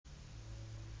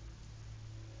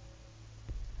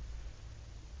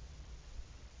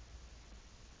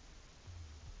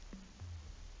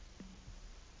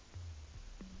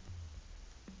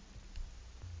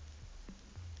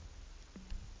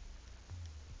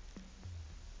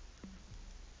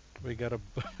We got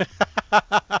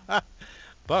a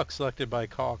buck selected by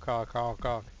caw.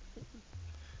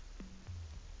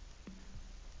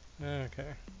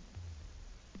 Okay.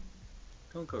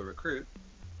 Don't go recruit.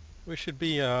 We should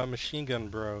be machine gun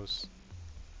bros.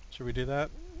 Should we do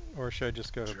that? Or should I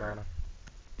just go to Sure. Bana?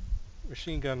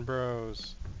 Machine gun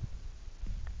bros.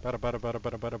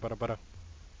 Bada.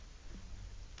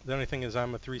 The only thing is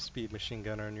I'm a 3-speed machine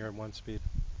gunner and you're at 1 speed.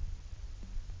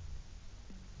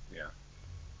 Yeah.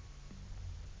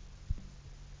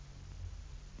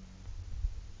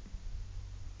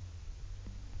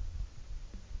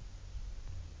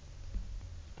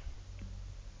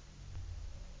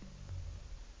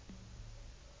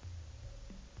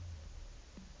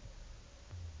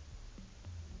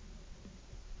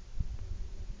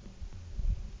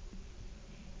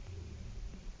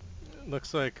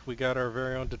 Looks like we got our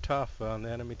very own Detaf on the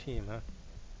enemy team, huh?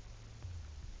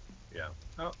 Yeah.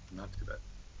 Oh, not too bad.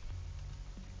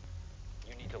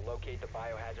 You need to locate the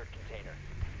biohazard container.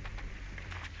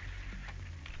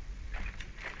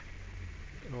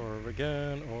 Or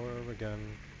again.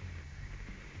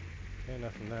 Okay,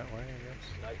 nothing that way, I guess.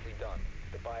 Nicely done.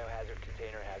 The biohazard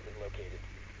container has been located.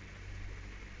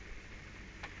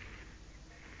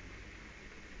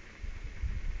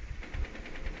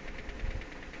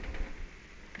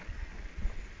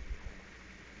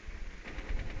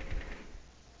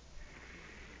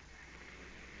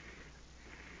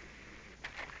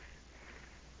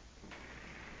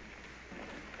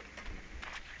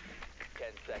 10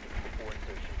 seconds before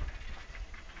insertion.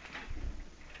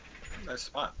 Nice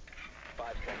spot. 5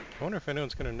 seconds. I wonder if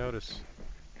anyone's going to notice.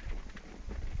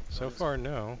 So Notice. far,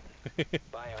 no.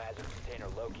 Biohazard container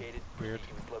located. Weird.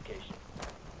 Proceed to its location.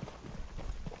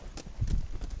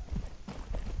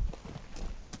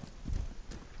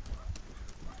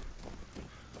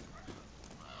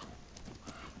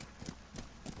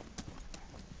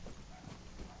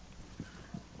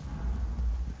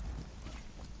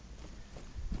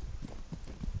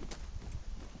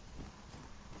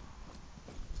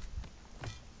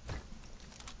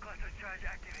 Cluster charge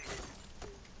activated.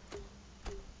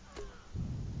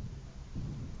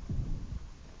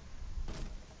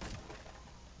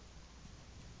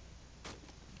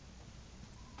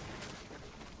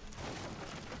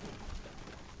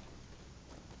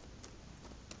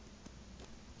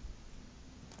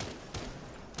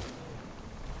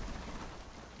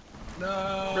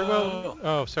 No. Very well.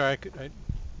 Oh, sorry.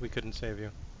 We couldn't save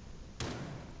you.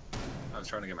 I was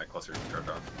trying to get my cluster charge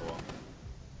off the wall.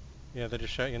 Yeah, they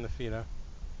just shot you in the feet, huh?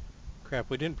 Crap,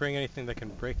 we didn't bring anything that can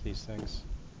break these things.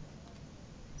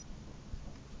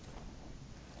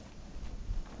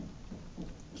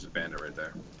 There's a bandit right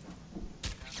there.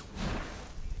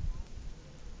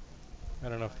 I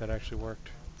don't know if that actually worked.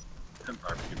 And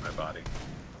barbecued my body.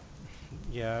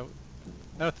 Yeah,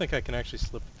 I don't think I can actually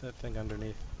slip that thing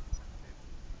underneath.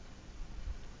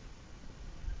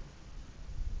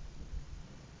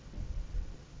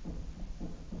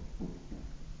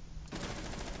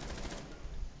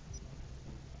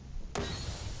 The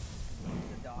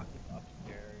dock is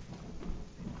upstairs.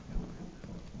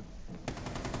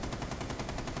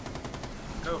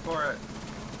 Go for it.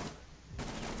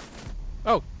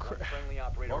 Oh, One friendly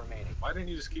operator Well, remaining. why didn't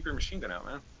you just keep your machine gun out,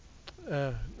 man?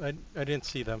 I didn't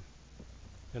see them.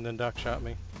 And then Doc shot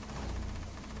me.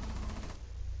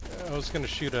 I was gonna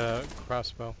shoot a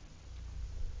crossbow.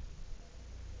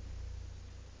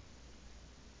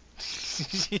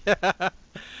 Yeah.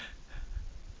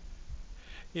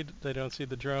 They don't see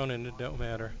the drone and it don't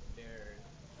matter. Upstairs.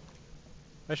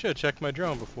 I should have checked my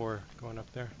drone before going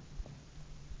up there.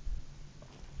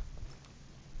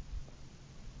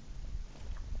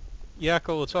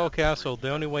 Yakko, it's all castle. The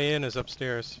only way in is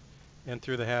upstairs and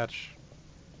through the hatch.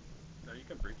 No, you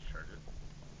can breach charge it.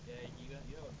 Yeah, you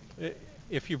have a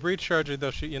If you breach charge it, they'll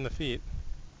shoot you in the feet.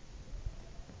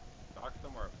 Dock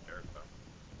somewhere upstairs, though.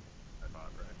 I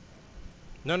thought, right?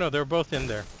 No, they're both in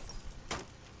there.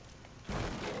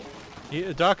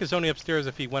 Doc is only upstairs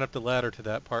if he went up the ladder to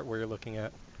that part where you're looking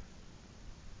at.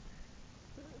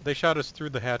 They shot us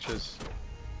through the hatches.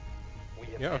 We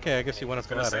have Yeah, been okay, I guess he went I up was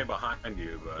the gonna say ladder. behind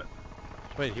you, but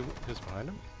Wait, he was behind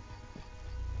him?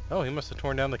 Oh, he must have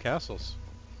torn down the castles.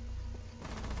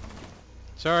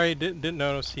 Sorry, didn't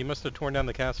notice. He must have torn down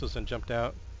the castles and jumped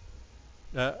out.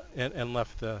 And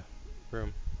left the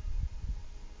room.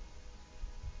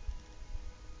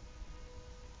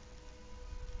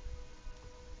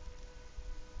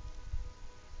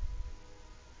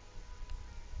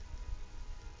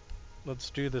 Let's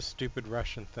do this stupid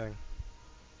Russian thing.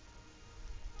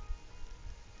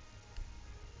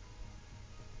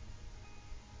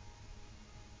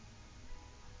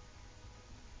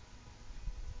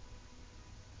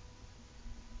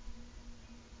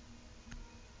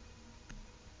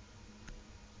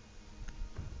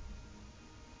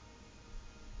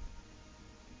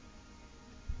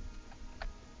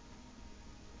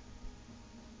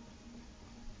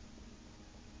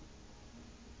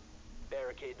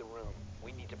 vacate the room.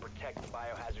 We need to protect the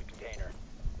biohazard container.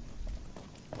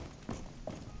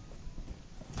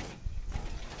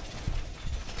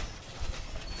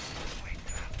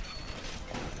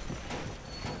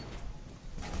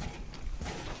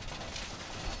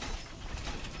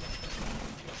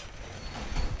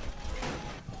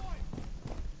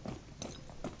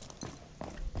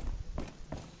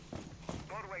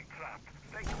 Doorway trapped.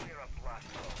 Stay clear of blast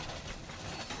zone.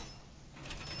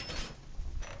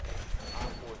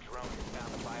 Op 4 drone has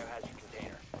found the biohazard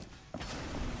container.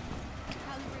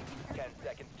 10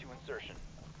 seconds to insertion.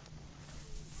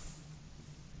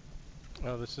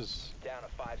 Oh, this is Down to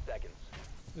 5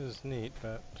 seconds. neat,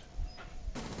 but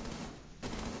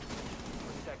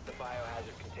Protect the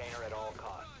biohazard container at all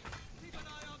costs.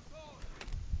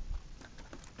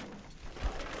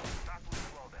 That will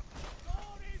slow them.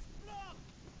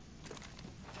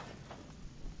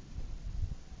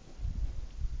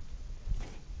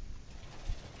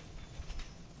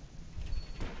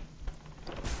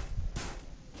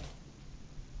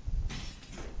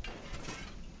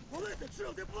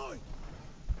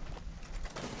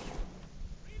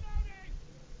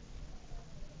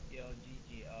 Yo,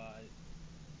 GG,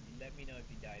 let me know if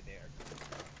you die there.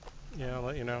 yeah, I'll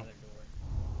let you know. Other door.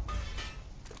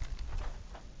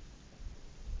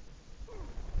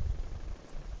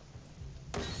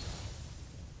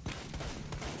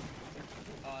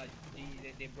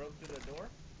 They broke through the door?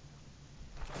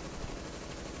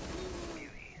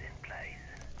 Beauty's in place.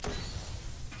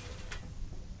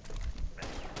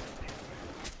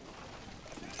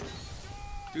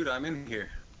 Dude, I'm in here.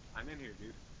 I'm in here,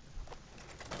 dude.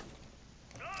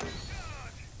 Nice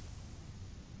charge!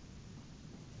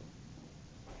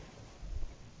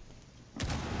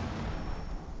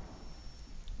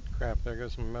 Crap, there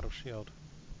goes my metal shield.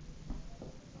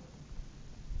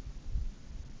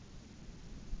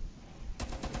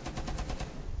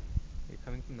 They're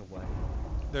coming from the west.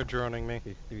 They're droning me.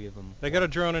 There's 3 of them. They got a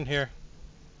drone in here.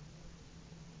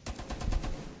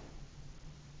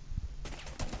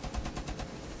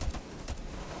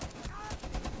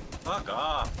 Fuck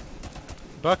off.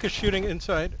 Buck is shooting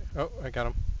inside. Oh, I got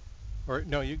him. Or,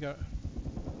 no, you got...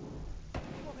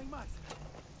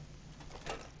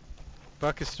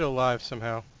 Buck is still alive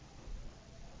somehow.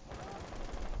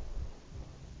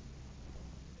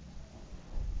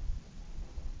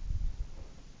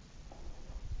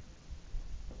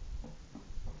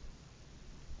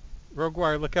 Rogue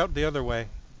Wire, look out the other way.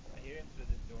 I hear him through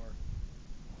this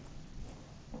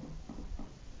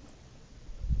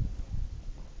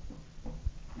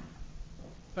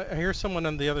door. I hear someone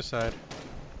on the other side.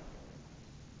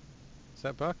 Is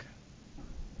that Buck?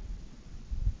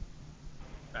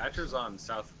 Thatcher's on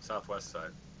southwest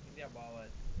side. Give me a wallet.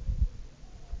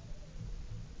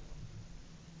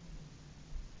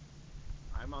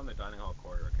 I'm on the dining hall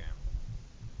corridor cam.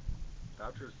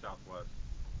 Thatcher's southwest.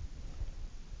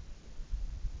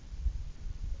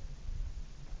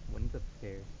 One's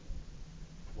upstairs.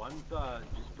 One's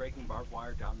just breaking barbed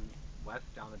wire down west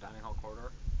down the dining hall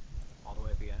corridor, all the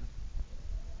way at the end.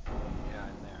 Yeah,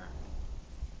 in there.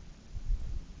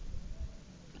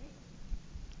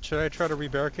 Should I try to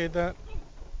rebarricade that?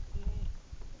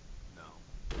 No.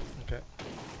 Okay.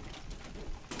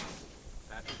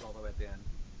 Thatcher's all the way at the end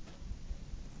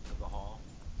of the hall.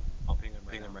 I'll ping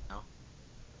him right now.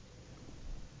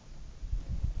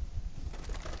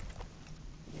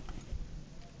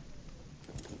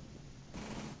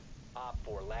 Op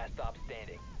 4, last stop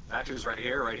standing. Thatcher's right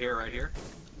here, right here, right here.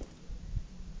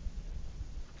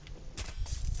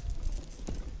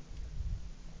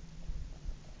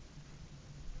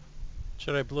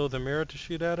 Should I blow the mirror to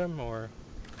shoot at him, or...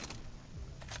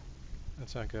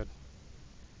 That's not good.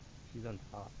 She's on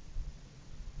top.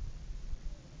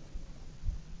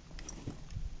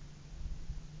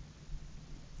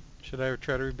 Should I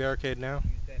try to rebarricade now? You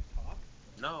said top?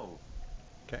 No.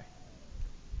 Okay.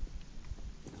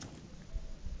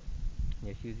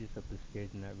 Yeah, she was just up the stairs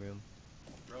in that room.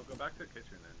 Bro, go back to the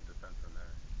kitchen and defend from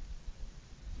there.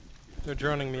 They're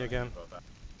droning me again. Both out.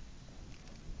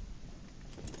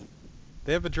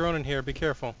 They have a drone in here, be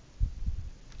careful.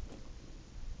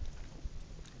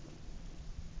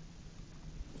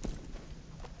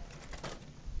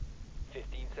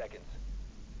 Seconds.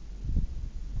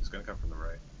 He's gonna come from the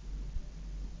right.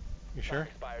 You sure? Time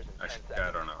expires in 10 Actually,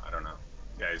 seconds. yeah, I don't know.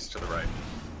 Yeah, he's to the right.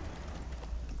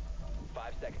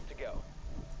 5 seconds to go.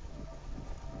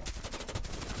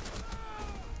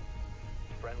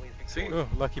 Friendly's See? victorious.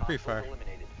 Oh, lucky Op 4 pre-fire.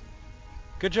 eliminated.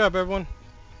 Good job, everyone.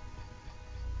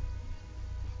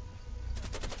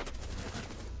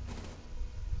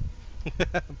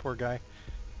 Poor guy.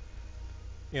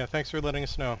 Yeah, thanks for letting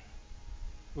us know.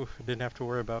 Oof, I didn't have to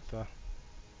worry about the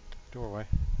doorway.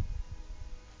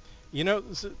 You know,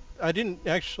 I didn't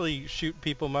actually shoot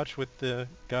people much with the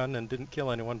gun and didn't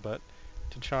kill anyone, but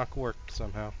T'Chak worked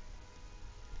somehow.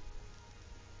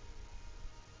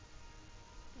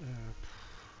 Hmm.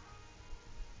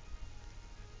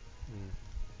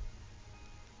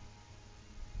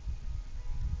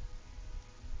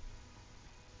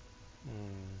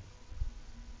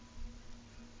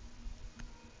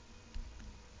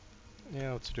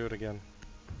 Yeah, let's do it again.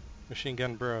 Machine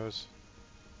Gun Bros.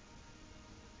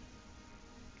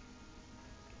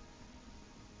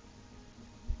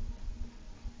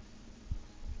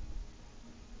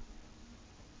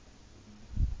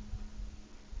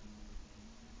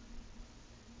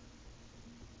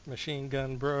 Machine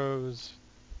Gun Bros.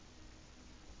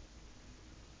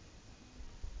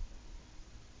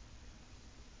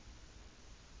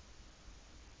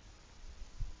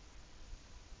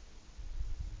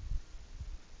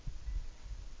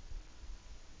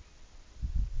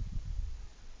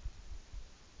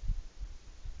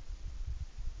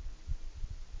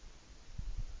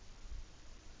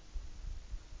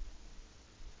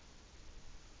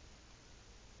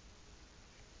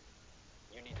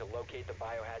 You need to locate the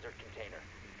biohazard container.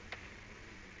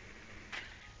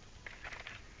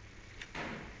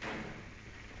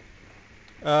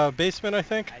 Basement, I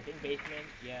think? I think basement,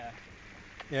 yeah.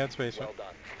 Yeah, it's basement. Well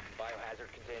done.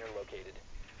 Biohazard container located.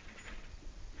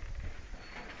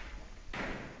 I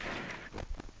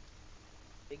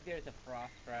think there's a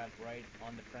frost trap right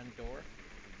on the front door.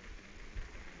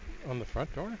 On the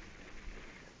front door?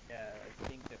 Yeah, I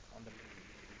think that's on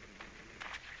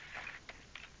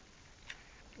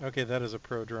the... Okay, that is a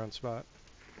pro drone spot.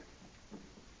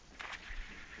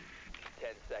 10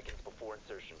 seconds before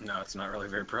insertion. No, it's not really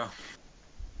very pro.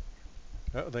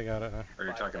 Oh, they got it, huh? Or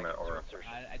you're 5 talking about seconds to aura.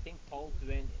 insertion. I think Pulse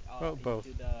went Well, both.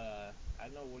 into the... I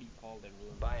don't know what you call the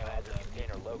room. Biohazard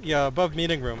container located. Yeah, above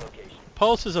meeting room. Location.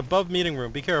 Pulse is above meeting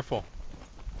room. Be careful.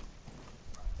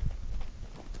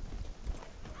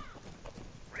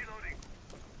 Reloading.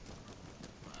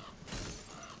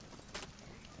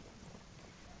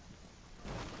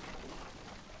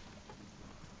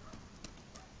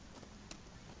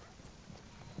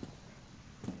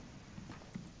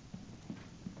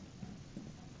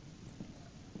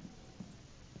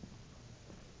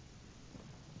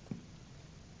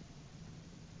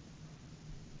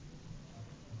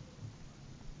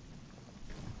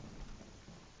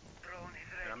 Drone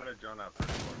is ready. I'm gonna drone out first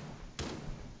floor.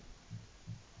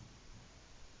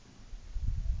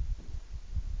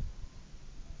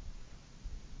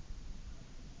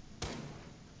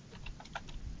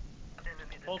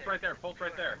 Enemy Pulse detected. right there, pulse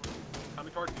right there.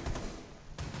 Coming towards you.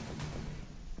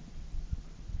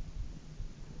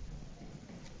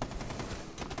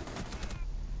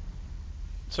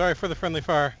 Sorry for the friendly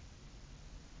fire.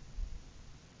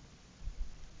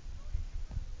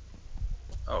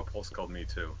 Oh, pulse called me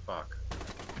too. Fuck.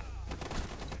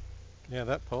 Yeah,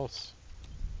 that pulse.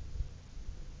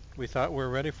 We thought we were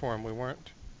ready for him. We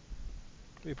weren't.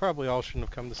 We probably all shouldn't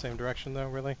have come the same direction, though,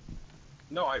 really.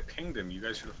 No, I pinged him. You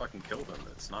guys should have fucking killed him.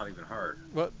 It's not even hard.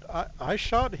 But I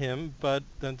shot him, but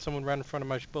then someone ran in front of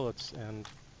my bullets, and,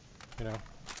 you know,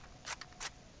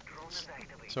 Drone is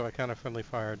activated. so I kind of friendly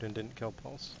fired and didn't kill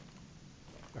Pulse.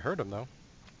 I heard him, though.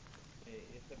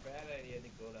 It's a bad idea to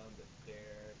go down the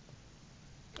stairs.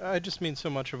 I just mean so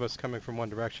much of us coming from one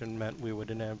direction meant we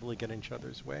would inevitably get in each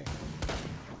other's way.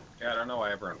 Yeah, I don't know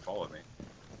why everyone followed me.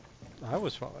 I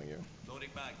was following you, Loading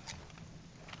back.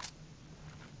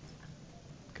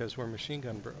 because we're machine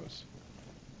gun bros.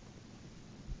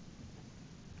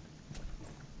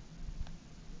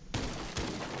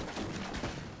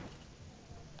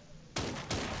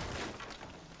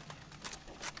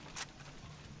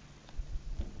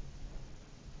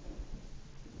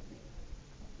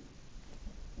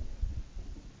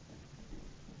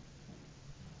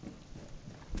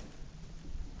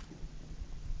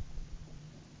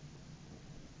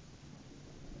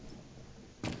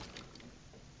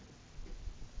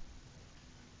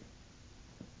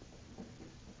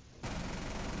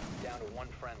 Down to one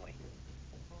friendly.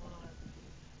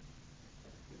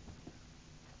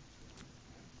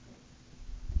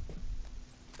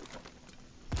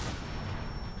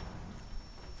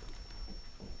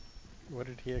 What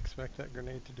did he expect that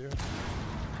grenade to do?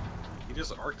 He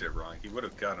just arced it wrong. He would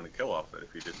have gotten a kill off it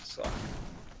if he didn't suck.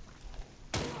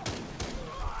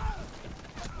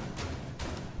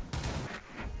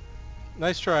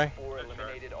 Nice try. 4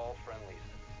 eliminated all friendlies.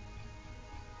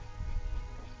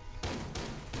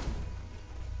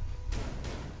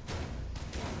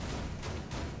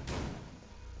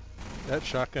 That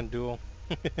shotgun duel.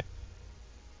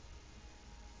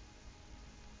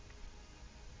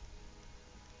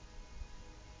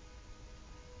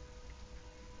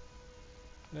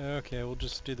 Okay, we'll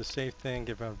just do the safe thing,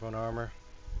 give everyone armor.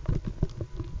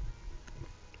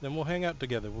 Then we'll hang out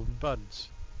together, we'll be buds.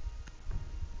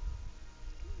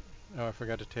 Oh, I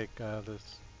forgot to take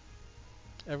this.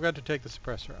 I forgot to take the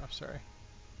suppressor off, sorry.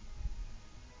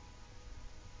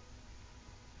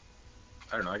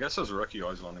 I don't know. I guess as a rookie, you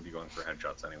always want to be going for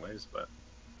headshots anyways, but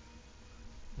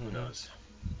who knows?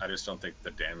 I just don't think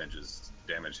the damage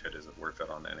hit isn't worth it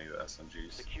on any of the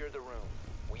SMGs. Secure the room.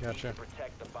 We Gotcha. need to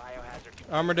protect the biohazard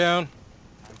container. Armor down.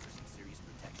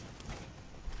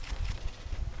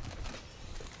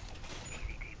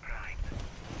 ECT primed.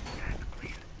 Gas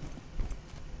clear.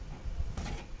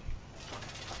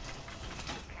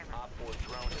 Op 4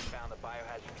 drone has found the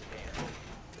biohazard container.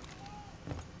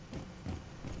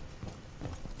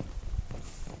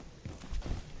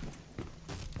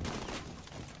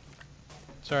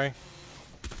 Sorry.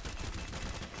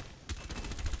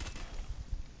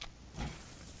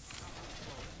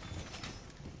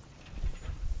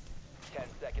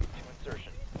 Seconds to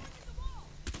insertion.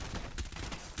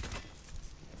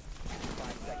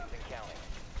 5 seconds and counting.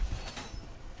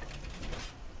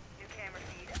 New camera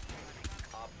feed.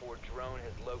 Op 4 drone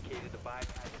has located the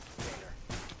biohazard container.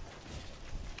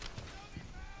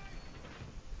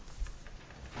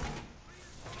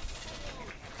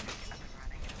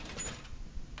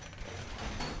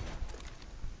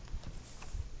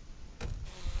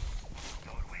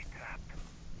 Doorway trapped.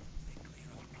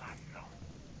 Blast zone.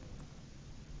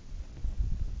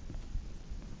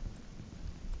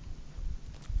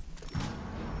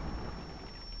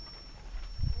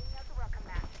 Ringing out the welcome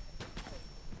mat.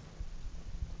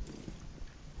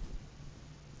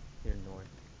 Here north.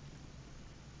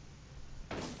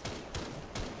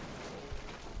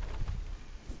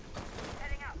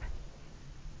 Heading up.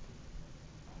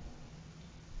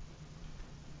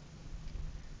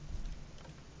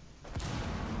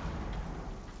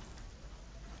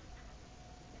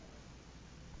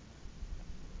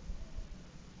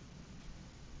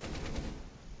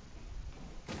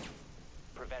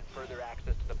 Prevent further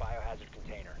access to the biohazard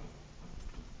container.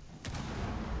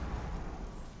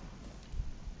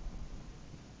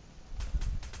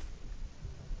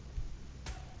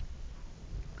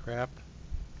 Crap.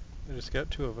 I just got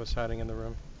 2 of us hiding in the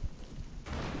room.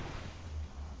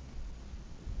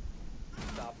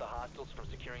 Stop the hostiles from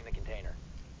securing the container.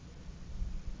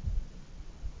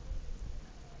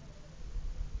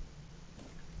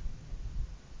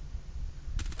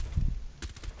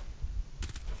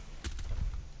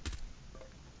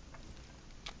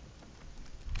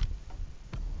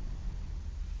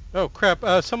 Oh crap,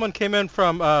 someone came in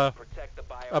from Protect the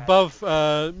biohazard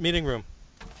above meeting room.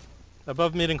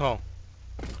 Above meeting hall.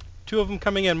 2 of them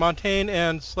coming in, Montaigne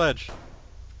and Sledge.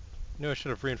 Knew I should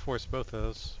have reinforced both of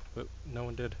those, but no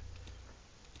one did.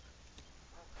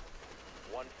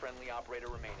 One friendly operator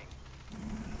remaining.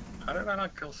 How did I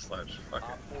not kill Sledge? Fuck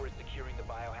Op it. 4 is securing the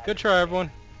biohazard Good try, container.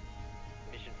 everyone.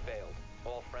 Mission failed.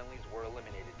 All friendlies were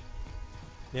eliminated.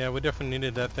 Yeah, we definitely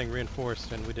needed that thing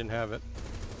reinforced, and we didn't have it.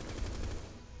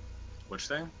 Which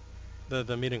thing?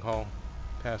 The meeting hall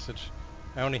passage.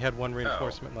 I only had 1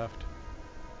 reinforcement left.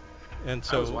 And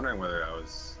so I was wondering whether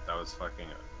that was fucking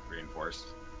reinforced.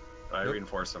 But I Nope.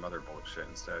 reinforced some other bullshit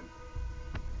instead.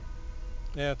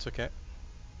 yeah, it's okay.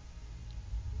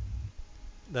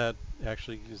 That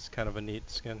actually is kind of a neat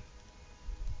skin.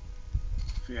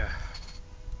 Yeah.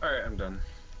 Alright, I'm done.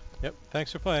 Yep,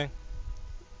 thanks for playing.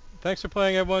 Thanks for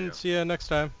playing, everyone. Yeah. See ya next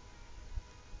time.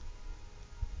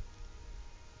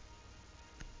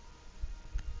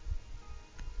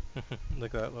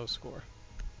 Look at that low score.